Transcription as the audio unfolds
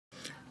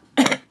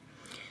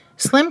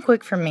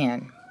SlimQuick for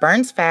Men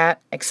burns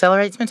fat,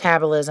 accelerates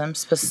metabolism,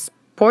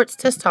 supports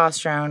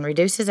testosterone,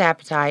 reduces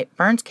appetite,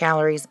 burns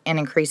calories, and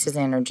increases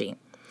energy.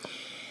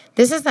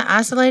 This is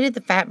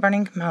the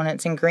fat-burning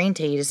components in green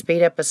tea to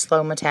speed up a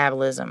slow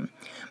metabolism.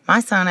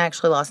 My son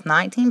actually lost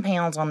 19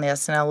 pounds on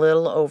this in a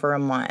little over a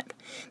month.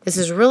 This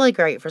is really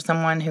great for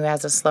someone who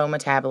has a slow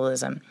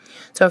metabolism.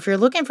 So if you're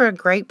looking for a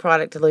great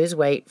product to lose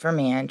weight for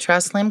men, try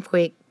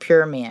SlimQuick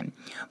Pure Men.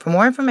 For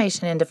more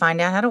information and to find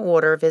out how to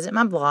order, visit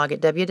my blog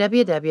at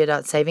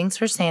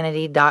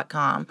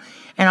www.savingsforsanity.com,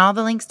 and all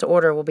the links to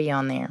order will be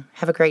on there.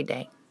 Have a great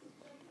day.